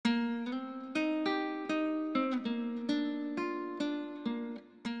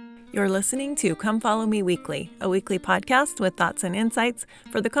You're listening to Come Follow Me Weekly, a weekly podcast with thoughts and insights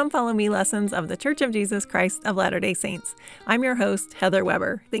for the Come Follow Me lessons of the Church of Jesus Christ of Latter-day Saints. I'm your host, Heather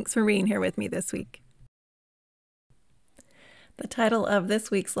Weber. Thanks for being here with me this week. The title of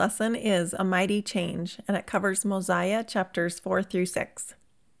this week's lesson is A Mighty Change, and it covers Mosiah chapters 4 through 6.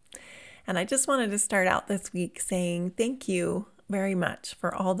 And I just wanted to start out this week saying thank you very much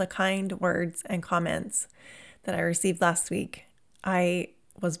for all the kind words and comments that I received last week. I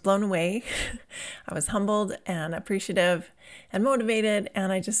was blown away. I was humbled and appreciative and motivated,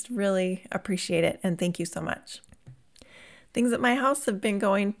 and I just really appreciate it. And thank you so much. Things at my house have been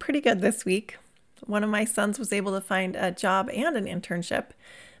going pretty good this week. One of my sons was able to find a job and an internship.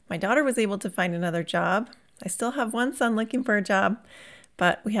 My daughter was able to find another job. I still have one son looking for a job,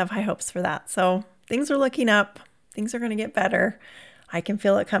 but we have high hopes for that. So things are looking up. Things are going to get better. I can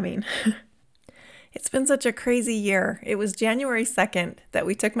feel it coming. It's been such a crazy year. It was January 2nd that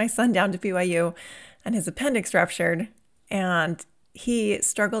we took my son down to BYU and his appendix ruptured, and he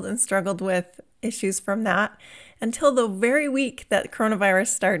struggled with issues from that until the very week that coronavirus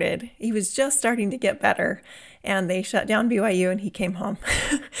started. He was just starting to get better, and they shut down BYU and he came home.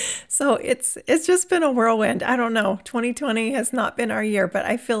 So it's just been a whirlwind. I don't know. 2020 has not been our year, but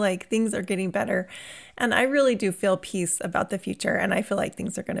I feel like things are getting better, and I really do feel peace about the future, and I feel like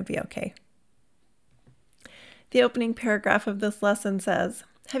things are going to be okay. The opening paragraph of this lesson says,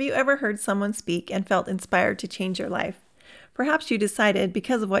 "Have you ever heard someone speak and felt inspired to change your life? Perhaps you decided,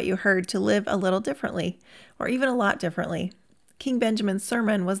 because of what you heard, to live a little differently, or even a lot differently. King Benjamin's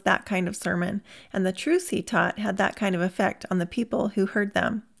sermon was that kind of sermon, and the truths he taught had that kind of effect on the people who heard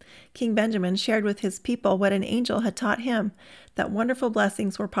them. King Benjamin shared with his people what an angel had taught him, that wonderful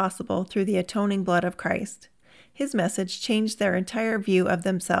blessings were possible through the atoning blood of Christ. His message changed their entire view of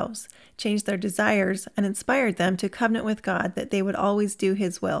themselves, changed their desires, and inspired them to covenant with God that they would always do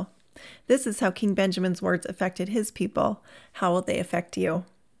His will. This is how King Benjamin's words affected his people. How will they affect you?"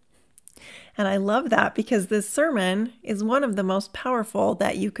 And I love that because this sermon is one of the most powerful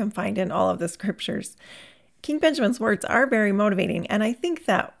that you can find in all of the scriptures. King Benjamin's words are very motivating, and I think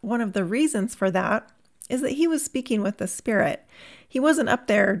that one of the reasons for that is that he was speaking with the Spirit. He wasn't up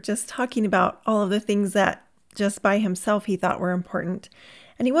there just talking about all of the things that just by himself he thought were important.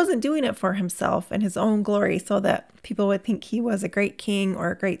 And he wasn't doing it for himself and his own glory so that people would think he was a great king or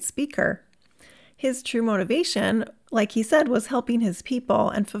a great speaker. His true motivation, like he said, was helping his people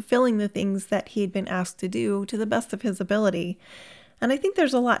and fulfilling the things that he had been asked to do to the best of his ability. And I think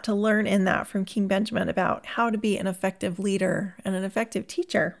there's a lot to learn in that from King Benjamin about how to be an effective leader and an effective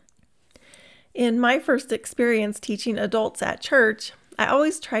teacher. In my first experience teaching adults at church, I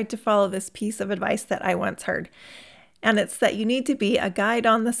always tried to follow this piece of advice that I once heard. And it's that you need to be a guide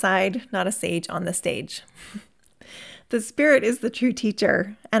on the side, not a sage on the stage. The Spirit is the true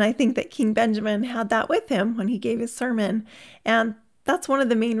teacher. And I think that King Benjamin had that with him when he gave his sermon. And that's one of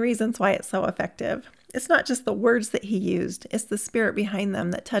the main reasons why it's so effective. It's not just the words that he used, it's the Spirit behind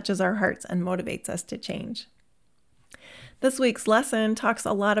them that touches our hearts and motivates us to change. This week's lesson talks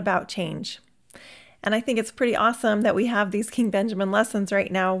a lot about change. And I think it's pretty awesome that we have these King Benjamin lessons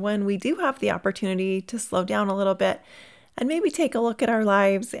right now when we do have the opportunity to slow down a little bit and maybe take a look at our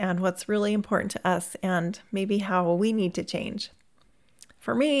lives and what's really important to us and maybe how we need to change.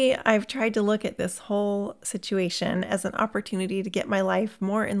 For me, I've tried to look at this whole situation as an opportunity to get my life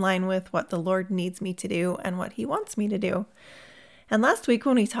more in line with what the Lord needs me to do and what He wants me to do. And last week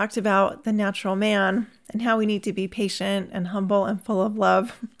when we talked about the natural man and how we need to be patient and humble and full of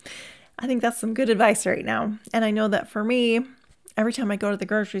love, I think that's some good advice right now. And I know that for me, every time I go to the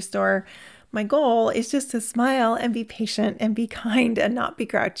grocery store, my goal is just to smile and be patient and be kind and not be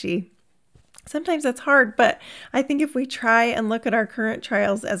grouchy. Sometimes that's hard, but I think if we try and look at our current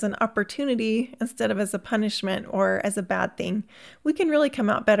trials as an opportunity instead of as a punishment or as a bad thing, we can really come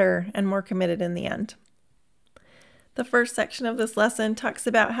out better and more committed in the end. The first section of this lesson talks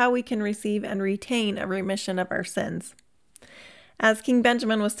about how we can receive and retain a remission of our sins. As King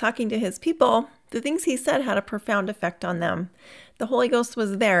Benjamin was talking to his people, the things he said had a profound effect on them. The Holy Ghost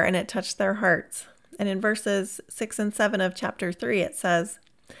was there and it touched their hearts. And in verses 6 and 7 of chapter 3, it says,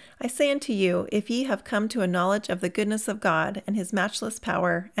 "I say unto you, if ye have come to a knowledge of the goodness of God and His matchless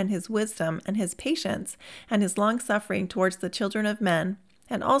power and His wisdom and His patience and His long-suffering towards the children of men,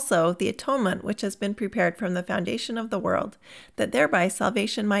 and also the atonement which has been prepared from the foundation of the world, that thereby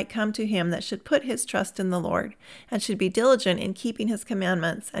salvation might come to him that should put his trust in the Lord, and should be diligent in keeping His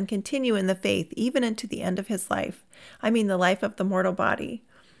commandments, and continue in the faith even unto the end of his life, I mean the life of the mortal body.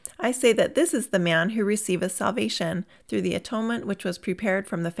 I say that this is the man who receiveth salvation through the atonement which was prepared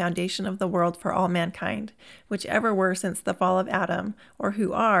from the foundation of the world for all mankind, which ever were since the fall of Adam, or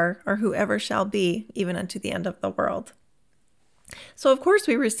who are, or who ever shall be, even unto the end of the world. So, of course,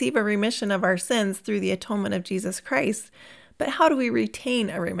 we receive a remission of our sins through the atonement of Jesus Christ, but how do we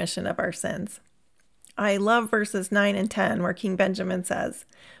retain a remission of our sins? I love verses 9 and 10 where King Benjamin says,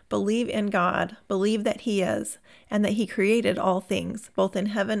 "Believe in God, believe that he is, and that he created all things, both in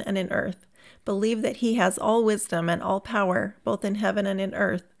heaven and in earth. Believe that he has all wisdom and all power, both in heaven and in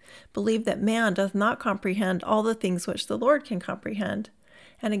earth. Believe that man doth not comprehend all the things which the Lord can comprehend.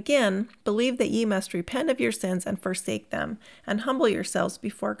 And again, believe that ye must repent of your sins and forsake them, and humble yourselves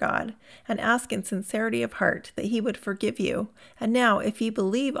before God, and ask in sincerity of heart that he would forgive you. And now, if ye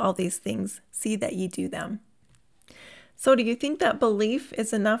believe all these things, see that ye do them." So do you think that belief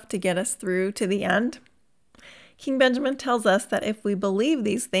is enough to get us through to the end? King Benjamin tells us that if we believe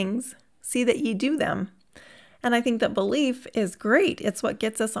these things, see that ye do them. And I think that belief is great. It's what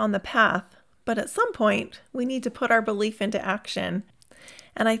gets us on the path. But at some point, we need to put our belief into action.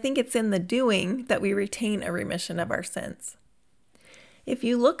 And I think it's in the doing that we retain a remission of our sins. If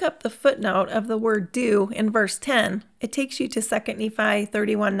you look up the footnote of the word do in verse 10, it takes you to 2 Nephi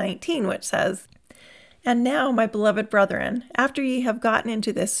 31:19, which says, "And now, my beloved brethren, after ye have gotten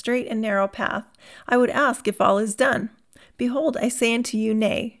into this straight and narrow path, I would ask if all is done. Behold, I say unto you,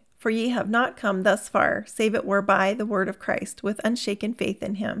 nay, for ye have not come thus far, save it were by the word of Christ, with unshaken faith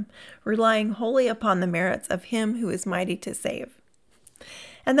in him, relying wholly upon the merits of him who is mighty to save."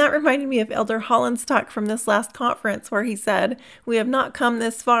 And that reminded me of Elder Holland's talk from this last conference where he said, "We have not come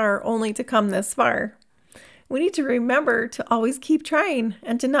this far only to come this far." We need to remember to always keep trying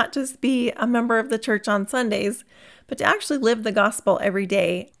and to not just be a member of the church on Sundays, but to actually live the gospel every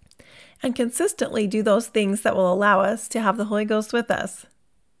day and consistently do those things that will allow us to have the Holy Ghost with us.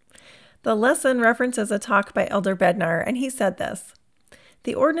 The lesson references a talk by Elder Bednar, and he said this: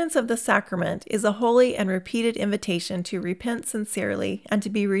 "The ordinance of the sacrament is a holy and repeated invitation to repent sincerely and to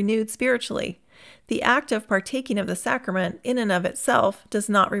be renewed spiritually. The act of partaking of the sacrament in and of itself does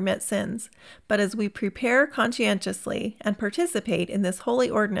not remit sins, but as we prepare conscientiously and participate in this holy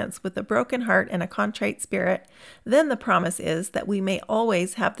ordinance with a broken heart and a contrite spirit, then the promise is that we may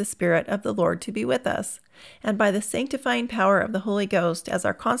always have the Spirit of the Lord to be with us. And by the sanctifying power of the Holy Ghost as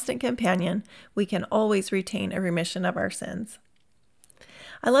our constant companion, we can always retain a remission of our sins."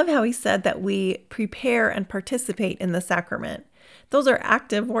 I love how he said that we prepare and participate in the sacrament. Those are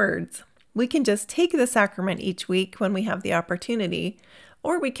active words. We can just take the sacrament each week when we have the opportunity,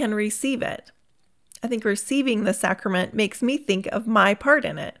 or we can receive it. I think receiving the sacrament makes me think of my part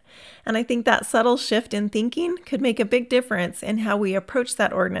in it. And I think that subtle shift in thinking could make a big difference in how we approach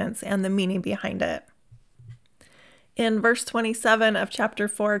that ordinance and the meaning behind it. In verse 27 of chapter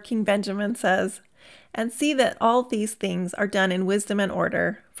 4, King Benjamin says, "And see that all these things are done in wisdom and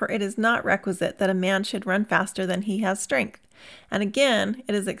order, for it is not requisite that a man should run faster than he has strength. And again,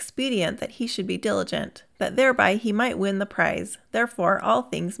 it is expedient that he should be diligent, that thereby he might win the prize. Therefore, all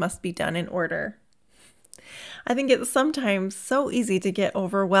things must be done in order." I think it's sometimes so easy to get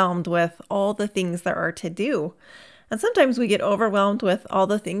overwhelmed with all the things there are to do. And sometimes we get overwhelmed with all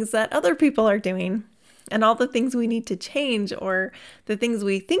the things that other people are doing and all the things we need to change or the things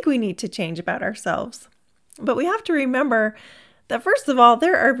we think we need to change about ourselves. But we have to remember that, first of all,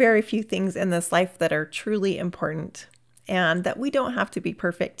 there are very few things in this life that are truly important, and that we don't have to be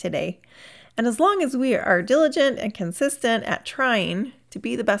perfect today. And as long as we are diligent and consistent at trying to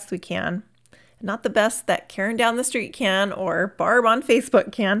be the best we can, not the best that Karen down the street can or Barb on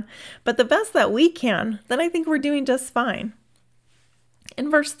Facebook can, but the best that we can, then I think we're doing just fine. In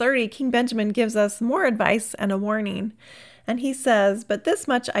verse 30, King Benjamin gives us more advice and a warning. And he says, "But this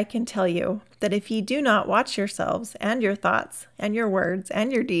much I can tell you, that if ye do not watch yourselves and your thoughts and your words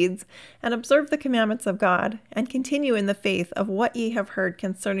and your deeds, and observe the commandments of God, and continue in the faith of what ye have heard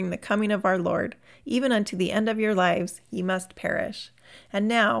concerning the coming of our Lord, even unto the end of your lives, ye must perish. And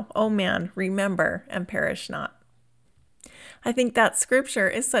now, O man, remember and perish not." I think that scripture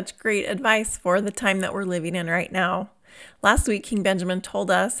is such great advice for the time that we're living in right now. Last week, King Benjamin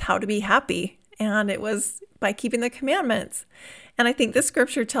told us how to be happy, and it was by keeping the commandments. And I think this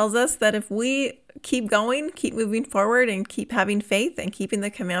scripture tells us that if we keep going, keep moving forward, and keep having faith and keeping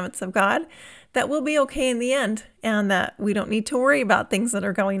the commandments of God, that we'll be okay in the end, and that we don't need to worry about things that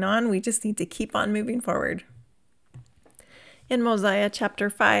are going on. We just need to keep on moving forward. In Mosiah chapter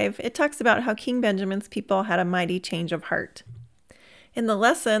 5, it talks about how King Benjamin's people had a mighty change of heart. In the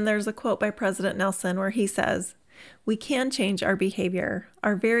lesson, there's a quote by President Nelson where he says, "We can change our behavior.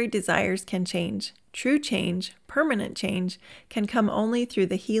 Our very desires can change. True change, permanent change can come only through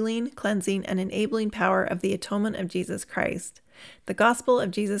the healing, cleansing, and enabling power of the atonement of Jesus Christ. The gospel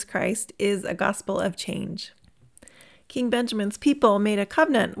of Jesus Christ is a gospel of change. King Benjamin's people made a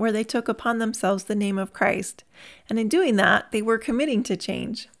covenant where they took upon themselves the name of Christ, and in doing that, they were committing to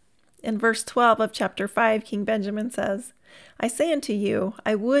change. In verse 12 of chapter 5, King Benjamin says, I say unto you,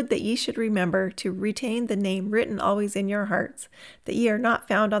 I would that ye should remember to retain the name written always in your hearts, that ye are not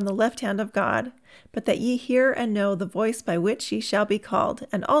found on the left hand of God, but that ye hear and know the voice by which ye shall be called,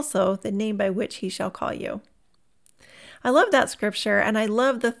 and also the name by which he shall call you. I love that scripture, and I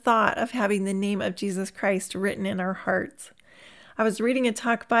love the thought of having the name of Jesus Christ written in our hearts. I was reading a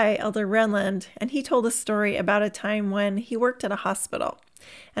talk by Elder Renlund, and he told a story about a time when he worked at a hospital,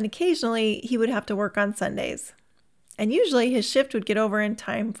 and occasionally he would have to work on Sundays. And usually his shift would get over in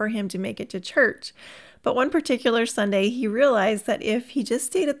time for him to make it to church. But one particular Sunday, he realized that if he just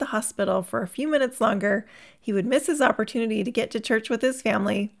stayed at the hospital for a few minutes longer, he would miss his opportunity to get to church with his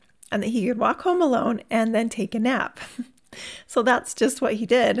family, and that he could walk home alone and then take a nap. So that's just what he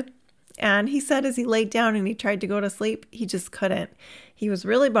did. And he said as he laid down and he tried to go to sleep, he just couldn't. He was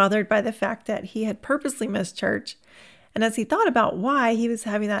really bothered by the fact that he had purposely missed church. And as he thought about why he was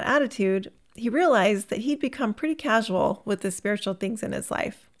having that attitude, he realized that he'd become pretty casual with the spiritual things in his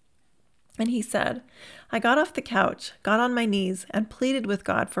life. And he said, I got off the couch, got on my knees, and pleaded with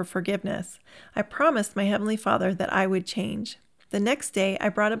God for forgiveness. I promised my Heavenly Father that I would change. The next day, I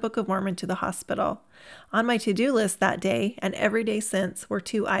brought a Book of Mormon to the hospital. On my to-do list that day, and every day since, were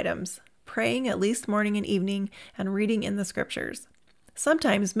 2 items: praying at least morning and evening, and reading in the scriptures.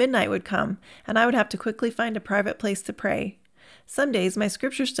 Sometimes midnight would come, and I would have to quickly find a private place to pray. Some days my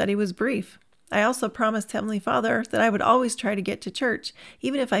scripture study was brief. I also promised Heavenly Father that I would always try to get to church,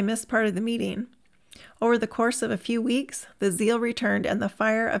 even if I missed part of the meeting. Over the course of a few weeks, the zeal returned and the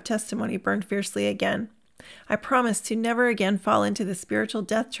fire of testimony burned fiercely again. I promised to never again fall into the spiritual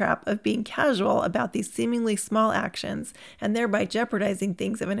death trap of being casual about these seemingly small actions and thereby jeopardizing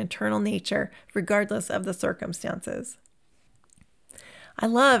things of an eternal nature, regardless of the circumstances. I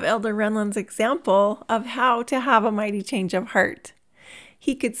love Elder Renlund's example of how to have a mighty change of heart.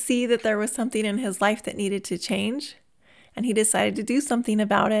 He could see that there was something in his life that needed to change, and he decided to do something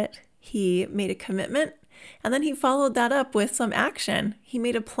about it. He made a commitment, and then he followed that up with some action. He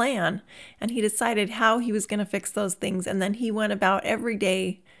made a plan, and he decided how he was going to fix those things, and then he went about every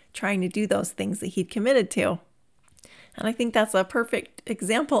day trying to do those things that he'd committed to. And I think that's a perfect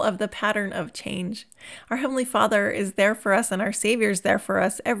example of the pattern of change. Our Heavenly Father is there for us and our Savior is there for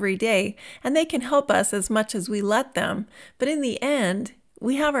us every day, and they can help us as much as we let them. But in the end,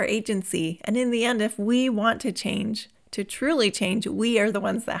 we have our agency. And in the end, if we want to change, to truly change, we are the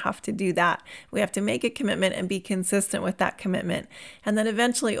ones that have to do that. We have to make a commitment and be consistent with that commitment. And then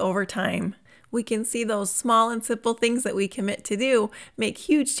eventually over time, we can see those small and simple things that we commit to do make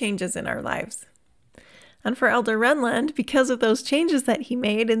huge changes in our lives. And for Elder Renlund, because of those changes that he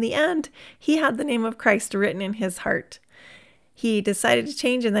made, in the end, he had the name of Christ written in his heart. He decided to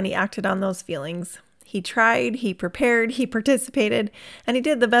change and then he acted on those feelings. He tried, he prepared, he participated, and he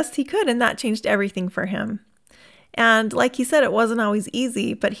did the best he could, and that changed everything for him. And like he said, it wasn't always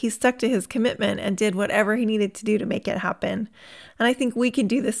easy, but he stuck to his commitment and did whatever he needed to do to make it happen. And I think we can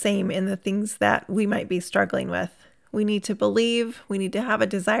do the same in the things that we might be struggling with. We need to believe, we need to have a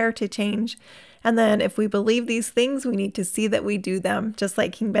desire to change, and then if we believe these things, we need to see that we do them, just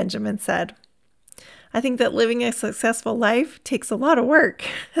like King Benjamin said. I think that living a successful life takes a lot of work,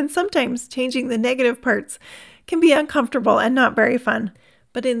 and sometimes changing the negative parts can be uncomfortable and not very fun.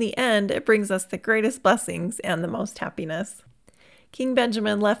 But in the end, it brings us the greatest blessings and the most happiness. King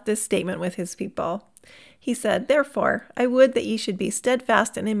Benjamin left this statement with his people. He said, Therefore, I would that ye should be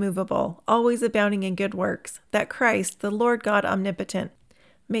steadfast and immovable, always abounding in good works, that Christ, the Lord God omnipotent,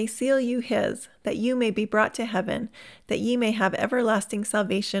 may seal you his, that you may be brought to heaven, that ye may have everlasting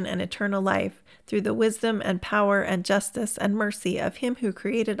salvation and eternal life, through the wisdom and power and justice and mercy of him who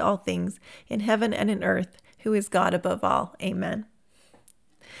created all things, in heaven and in earth, who is God above all. Amen.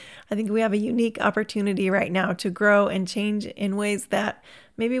 I think we have a unique opportunity right now to grow and change in ways that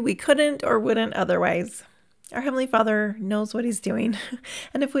maybe we couldn't or wouldn't otherwise. Our Heavenly Father knows what He's doing,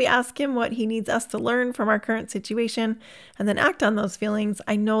 and if we ask Him what He needs us to learn from our current situation and then act on those feelings,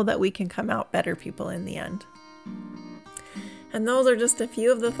 I know that we can come out better people in the end. And those are just a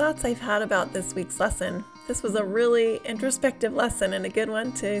few of the thoughts I've had about this week's lesson. This was a really introspective lesson and a good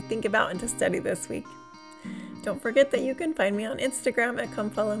one to think about and to study this week. Don't forget that you can find me on Instagram at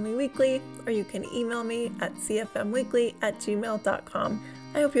ComeFollowMeWeekly, or you can email me at cfmweekly@gmail.com.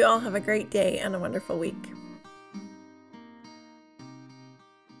 I hope you all have a great day and a wonderful week.